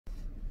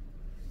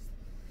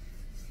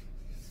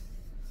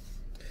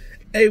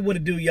Hey, what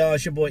it do, y'all?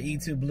 It's your boy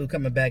E2 Blue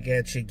coming back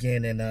at you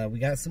again, and we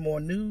got some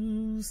more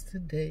news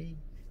today.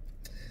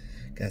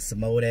 Got some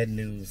more of that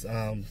news.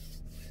 I'm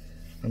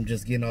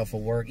just getting off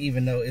of work,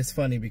 even though it's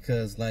funny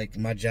because like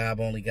my job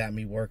only got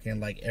me working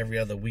like every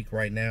other week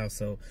right now.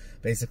 So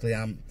basically,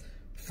 I'm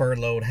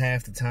furloughed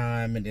half the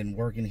time and then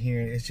working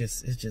here. It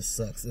just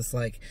sucks. It's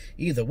like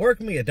either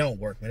work me or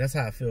don't work me. That's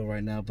how I feel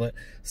right now. But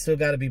still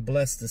got to be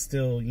blessed to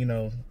still, you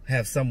know,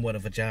 have somewhat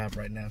of a job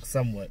right now.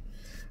 Somewhat.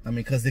 I mean,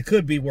 because it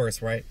could be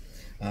worse, right?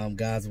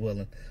 God's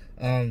willing.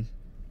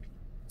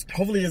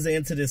 Hopefully there's an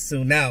end to this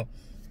soon. Now,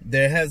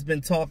 there has been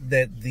talk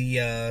that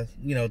the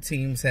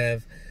teams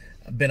have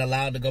been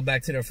allowed to go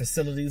back to their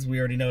facilities. We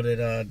already know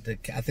that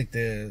I think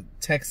the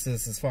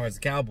Texas, as far as the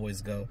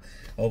Cowboys go,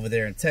 over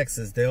there in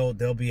Texas,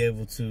 they'll be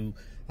able to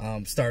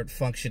start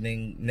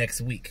functioning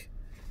next week.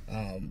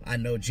 I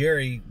know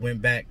Jerry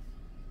went back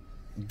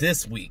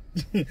this week.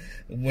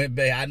 Went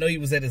back. I know he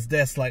was at his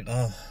desk like,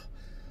 oh,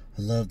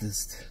 I love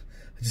this.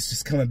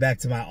 Just coming back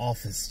to my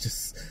office,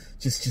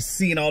 just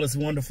seeing all this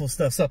wonderful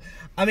stuff. So,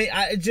 I mean,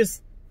 it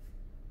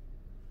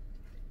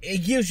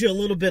gives you a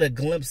little bit of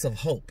glimpse of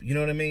hope. You know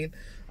what I mean?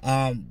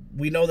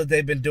 We know that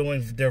they've been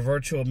doing their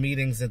virtual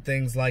meetings and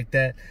things like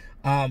that.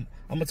 I'm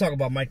gonna talk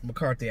about Mike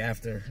McCarthy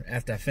after I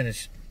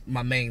finish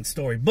my main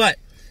story. But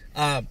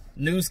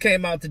news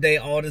came out today.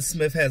 Aldon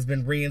Smith has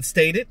been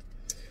reinstated.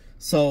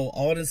 So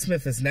Aldon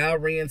Smith is now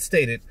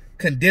reinstated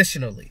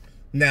conditionally.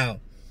 Now,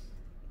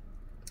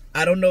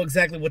 I don't know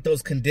exactly what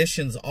those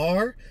conditions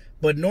are,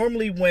 but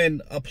normally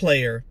when a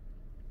player,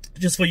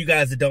 just for you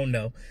guys that don't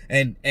know,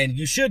 and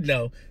you should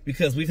know,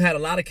 because we've had a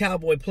lot of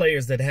Cowboy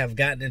players that have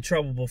gotten in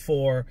trouble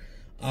before,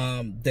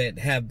 that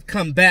have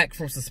come back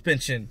from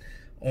suspension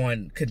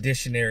on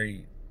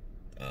conditionary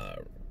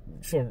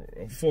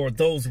for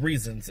those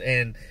reasons.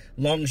 And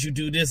long as you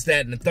do this,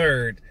 that, and the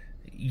third,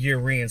 you're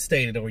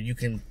reinstated, or you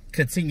can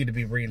continue to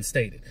be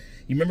reinstated.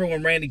 You remember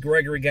when Randy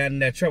Gregory got in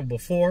that trouble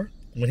before,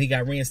 when he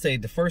got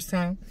reinstated the first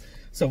time?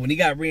 So when he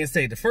got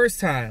reinstated the first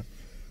time,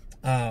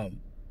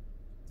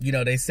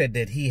 they said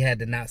that he had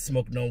to not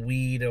smoke no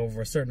weed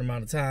over a certain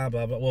amount of time,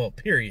 blah, blah, well,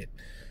 period.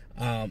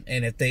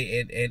 And if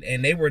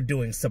they were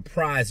doing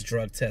surprise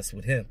drug tests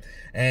with him,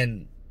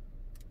 and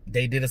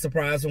they did a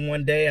surprise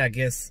one day. I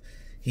guess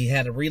he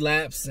had a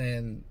relapse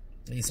and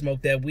he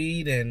smoked that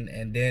weed,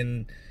 and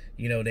then,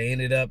 they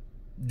ended up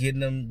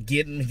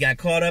he got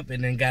caught up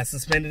and then got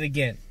suspended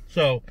again.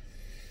 So,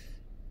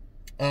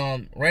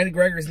 Randy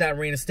Gregory's not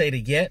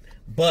reinstated yet,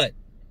 but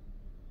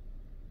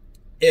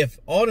if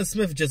Aldon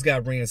Smith just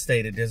got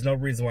reinstated, there's no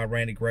reason why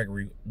Randy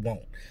Gregory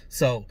won't.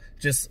 So,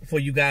 just for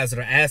you guys that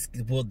are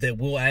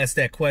will ask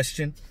that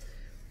question,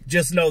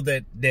 just know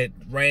that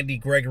Randy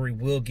Gregory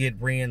will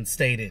get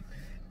reinstated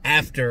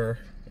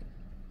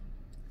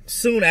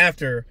soon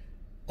after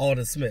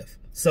Aldon Smith.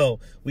 So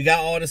we got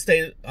Aldon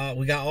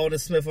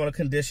Smith on a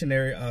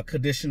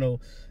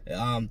conditional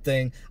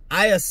thing.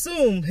 I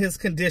assume his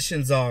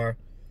conditions are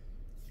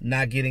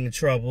not getting in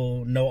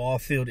trouble, no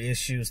off-field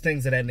issues,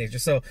 things of that nature.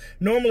 So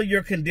normally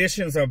your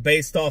conditions are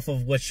based off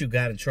of what you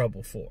got in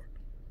trouble for.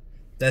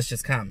 That's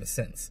just common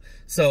sense.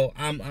 So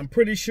I'm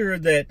pretty sure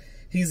that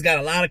he's got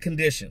a lot of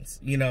conditions,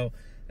 and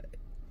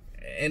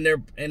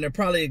they're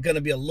probably going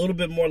to be a little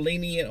bit more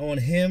lenient on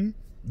him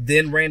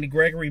than Randy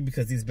Gregory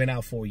because he's been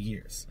out 4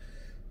 years.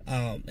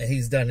 And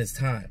he's done his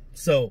time.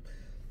 So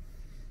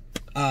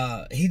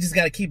he just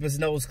got to keep his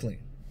nose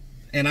clean.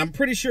 And I'm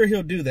pretty sure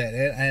he'll do that.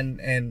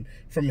 And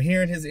from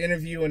hearing his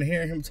interview and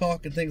hearing him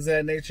talk and things of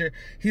that nature,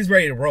 he's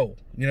ready to roll.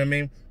 You know what I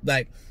mean?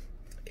 Like,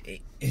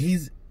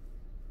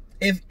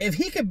 if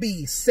he could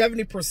be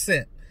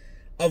 70%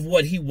 of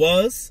what he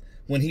was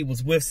when he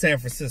was with San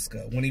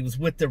Francisco, when he was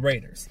with the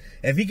Raiders,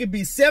 if he could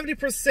be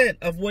 70%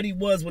 of what he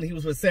was when he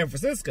was with San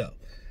Francisco,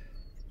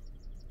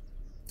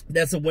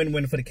 that's a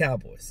win-win for the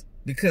Cowboys.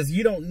 Because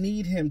you don't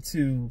need him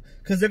to,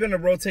 because they're going to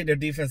rotate their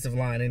defensive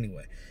line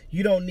anyway.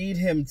 You don't need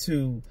him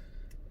to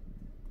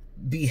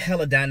be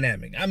hella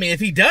dynamic. I mean, if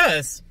he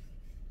does,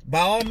 by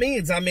all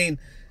means, I mean,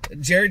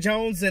 Jerry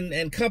Jones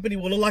and company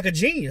will look like a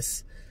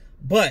genius.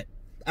 But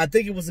I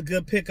think it was a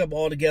good pickup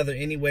altogether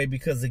anyway,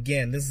 because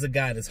again, this is a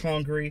guy that's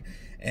hungry,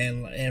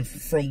 and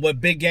from what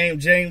Big Game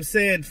James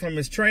said from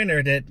his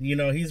trainer, that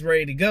he's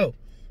ready to go.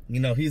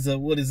 He's a,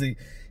 what is he?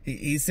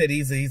 He said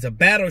he's a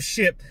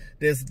battleship.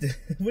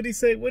 What did he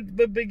say?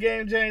 What Big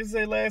Game James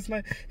say last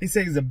night? He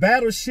said he's a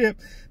battleship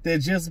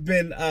that's just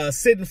been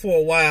sitting for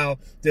a while,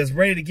 that's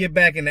ready to get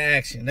back into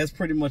action. That's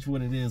pretty much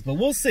what it is. But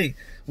we'll see.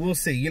 We'll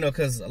see.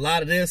 Because a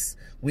lot of this,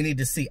 we need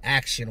to see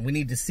action. We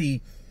need to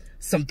see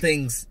some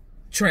things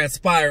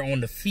transpire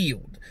on the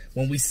field.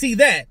 When we see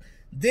that,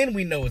 then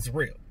we know it's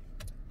real.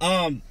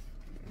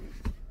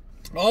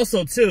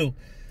 Also, too,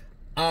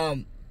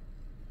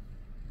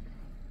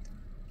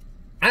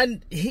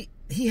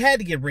 he had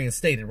to get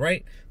reinstated,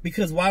 right?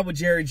 Because why would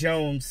Jerry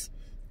Jones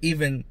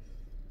even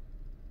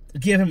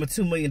give him a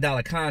 $2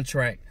 million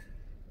contract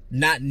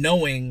not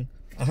knowing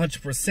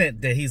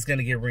 100% that he's going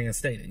to get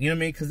reinstated? You know what I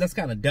mean? Because that's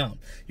kind of dumb.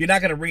 You're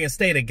not going to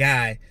reinstate a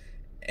guy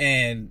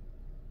and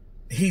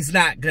he's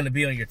not going to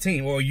be on your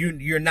team, or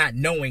you're not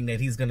knowing that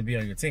he's going to be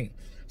on your team.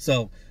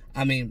 So,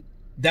 I mean,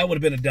 that would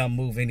have been a dumb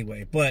move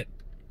anyway. But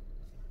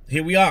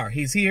here we are.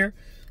 He's here.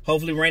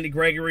 Hopefully Randy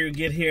Gregory will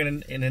get here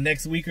in the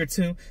next week or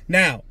two.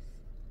 Now,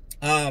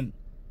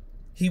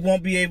 he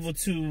won't be able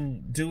to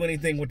do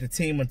anything with the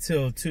team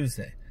until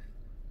Tuesday.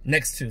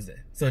 Next Tuesday.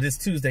 So this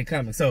Tuesday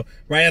coming. So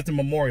right after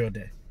Memorial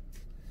Day.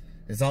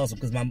 It's awesome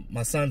because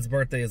my son's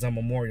birthday is on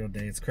Memorial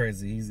Day. It's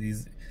crazy.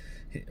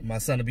 My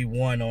son will be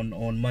 1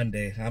 on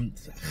Monday.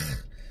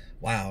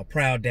 Wow,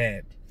 proud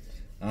dad.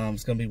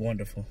 It's gonna be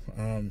wonderful.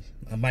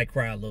 I might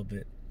cry a little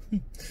bit.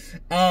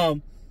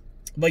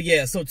 But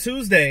yeah, so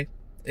Tuesday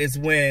is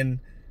when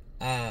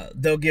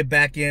they'll get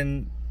back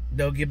in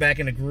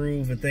the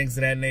groove and things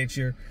of that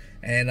nature,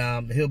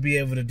 and he'll be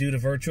able to do the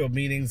virtual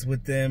meetings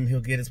with them. He'll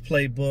get his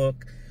playbook,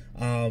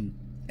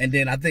 and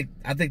then I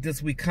think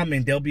this week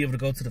coming they'll be able to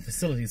go to the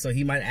facility, so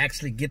he might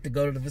actually get to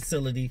go to the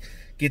facility,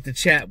 get to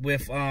chat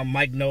with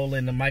Mike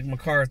Nolan and Mike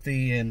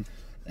McCarthy and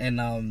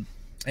Jim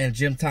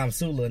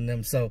Tomsula and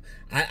them. So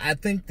I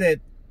think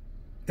that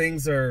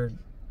things are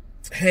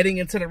heading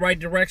into the right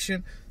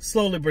direction,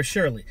 slowly but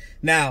surely.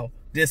 Now,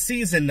 this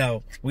season,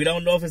 though, we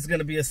don't know if it's going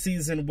to be a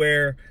season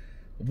where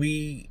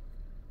we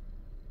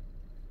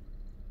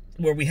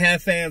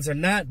have fans or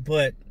not,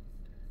 but,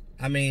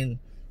 I mean,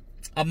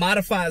 a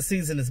modified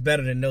season is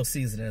better than no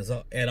season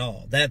at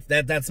all.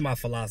 That's my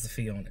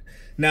philosophy on it.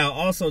 Now,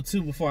 also,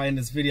 too, before I end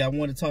this video, I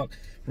want to talk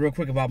real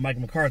quick about Mike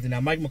McCarthy. Now,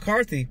 Mike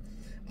McCarthy,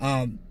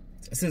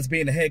 since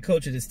being the head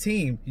coach of this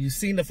team, you've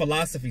seen the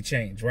philosophy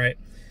change, right?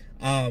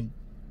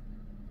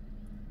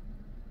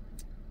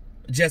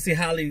 Jesse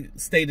Holley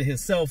stated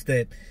himself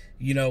that,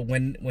 you know,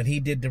 when he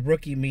did the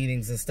rookie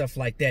meetings and stuff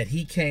like that,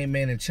 he came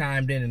in and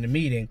chimed in the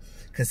meeting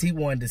because he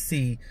wanted to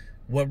see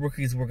what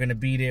rookies were going to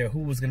be there, who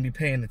was going to be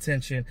paying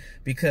attention,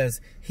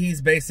 because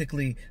he's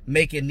basically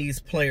making these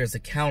players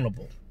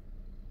accountable.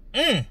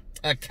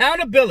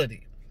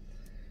 Accountability.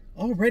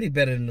 Already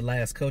better than the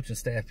last coaching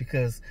staff,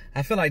 because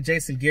I feel like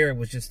Jason Garrett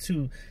was just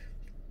too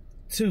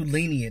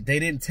lenient. They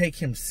didn't take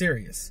him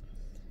serious.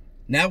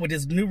 Now with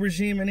this new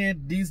regime in there,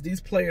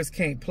 these players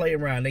can't play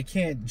around. They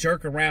can't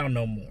jerk around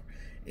no more.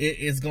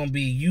 It's going to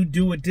be, you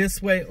do it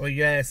this way or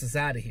your ass is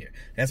out of here.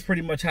 That's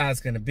pretty much how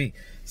it's going to be.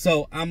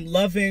 So I'm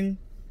loving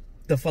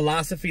the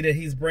philosophy that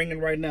he's bringing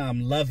right now.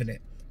 I'm loving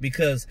it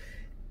because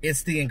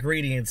it's the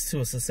ingredients to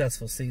a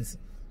successful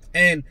season.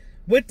 And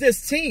with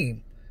this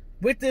team,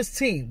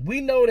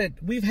 we know that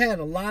we've had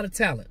a lot of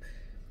talent.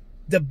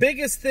 The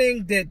biggest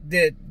thing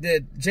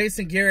that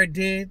Jason Garrett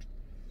did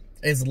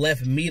is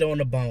left meat on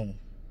the bone.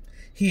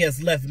 He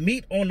has left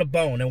meat on the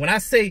bone. And when I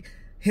say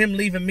him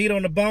leaving meat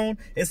on the bone,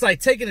 it's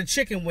like taking a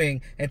chicken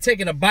wing and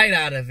taking a bite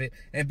out of it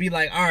and be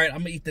like, all right, I'm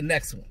going to eat the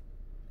next one.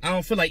 I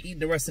don't feel like eating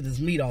the rest of this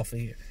meat off of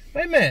here.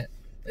 Wait a minute.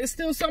 There's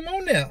still something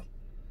on there.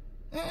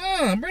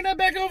 Bring that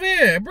back over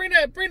here. Bring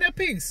that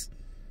piece.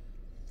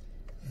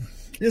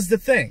 This is the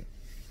thing.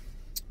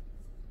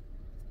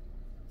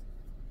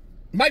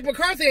 Mike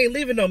McCarthy ain't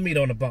leaving no meat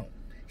on the bone.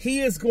 He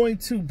is going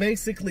to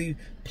basically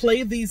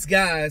play these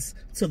guys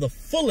to the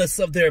fullest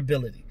of their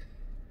ability.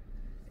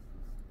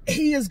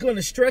 He is going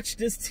to stretch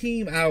this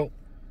team out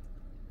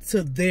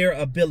to their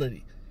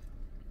ability.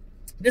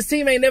 This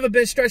team ain't never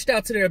been stretched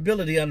out to their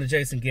ability under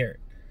Jason Garrett.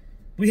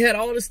 We had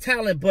all this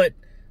talent, but,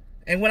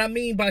 and what I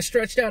mean by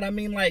stretched out, I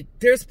mean like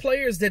there's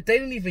players that they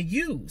didn't even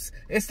use.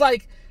 It's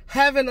like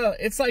having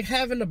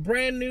a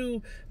brand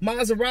new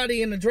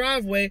Maserati in the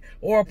driveway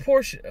or a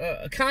Porsche,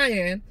 a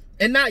Cayenne,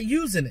 and not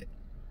using it.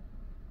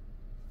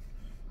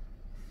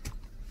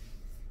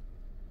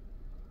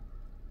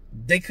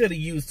 They could have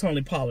used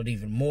Tony Pollard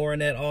even more in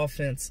that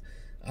offense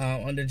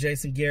under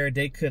Jason Garrett.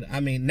 They could, I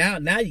mean, now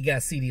you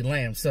got CeeDee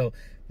Lamb. So,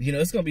 you know,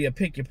 it's going to be a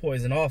pick your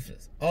poison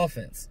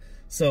offense.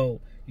 So,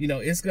 you know,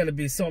 it's going to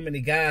be so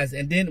many guys.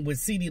 And then with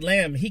CeeDee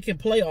Lamb, he can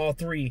play all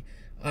three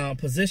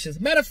positions.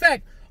 Matter of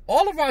fact,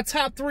 all of our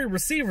top 3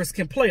 receivers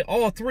can play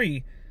all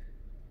 3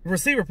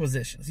 receiver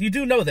positions. You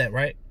do know that,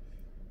 right?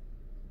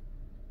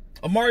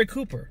 Amari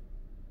Cooper,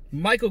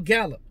 Michael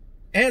Gallup,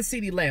 and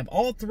CeeDee Lamb,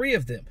 all 3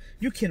 of them.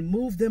 You can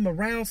move them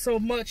around so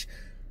much,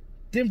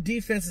 them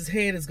defenses'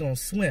 head is going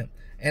to swim.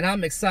 And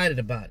I'm excited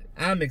about it.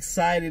 I'm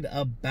excited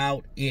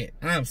about it.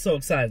 I'm so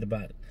excited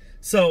about it.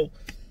 So,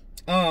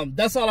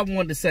 that's all I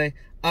wanted to say.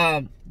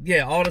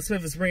 Yeah, Aldon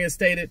Smith is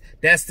reinstated.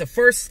 That's the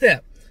first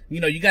step.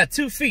 You know, you got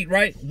 2 feet,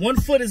 right? 1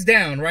 foot is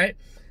down, right?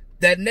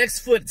 That next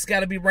foot's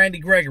got to be Randy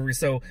Gregory.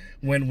 So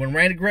when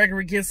Randy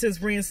Gregory gets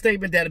his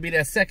reinstatement, that'll be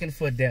that 2nd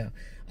foot down.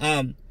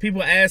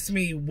 People ask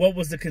me what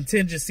was the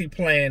contingency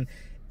plan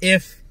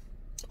if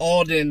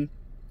Aldon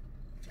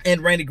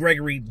and Randy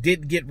Gregory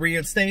did get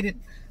reinstated.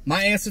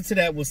 My answer to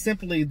that was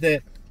simply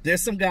that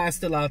there's some guys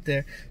still out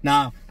there.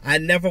 Now, I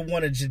never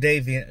wanted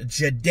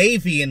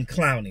Jadeveon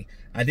Clowney.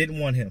 I didn't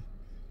want him.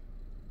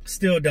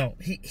 Still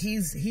don't.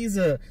 He's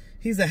a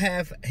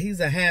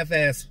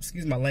half-ass,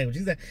 excuse my language.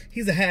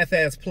 He's a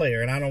half-ass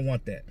player, and I don't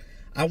want that.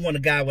 I want a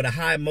guy with a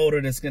high motor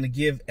that's going to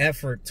give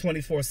effort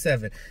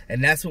 24/7.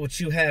 And that's what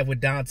you have with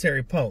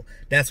Dontari Poe.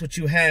 That's what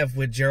you have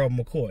with Gerald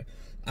McCoy.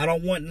 I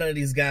don't want none of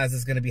these guys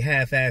that's going to be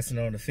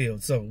half-assing on the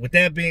field. So with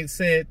that being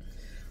said,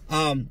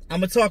 I'm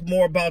going to talk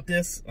more about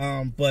this,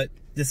 but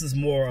this is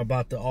more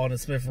about the Aldon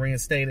Smith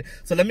reinstated.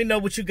 So let me know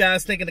what you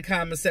guys think in the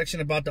comment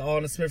section about the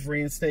Aldon Smith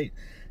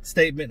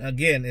statement.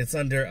 Again, it's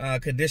under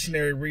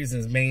conditionary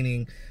reasons,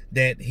 meaning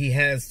that he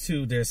has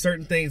to, there are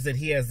certain things that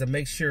he has to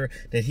make sure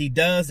that he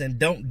does and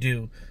don't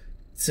do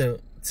to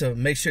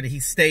make sure that he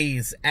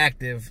stays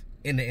active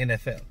in the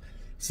NFL.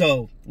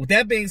 So with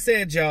that being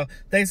said, y'all,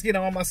 thanks again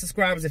to all my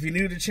subscribers. If you're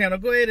new to the channel,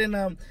 go ahead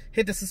and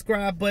hit the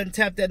subscribe button,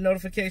 tap that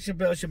notification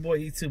bell. It's your boy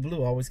E2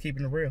 Blue, always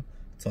keeping it real.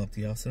 Talk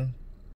to y'all soon.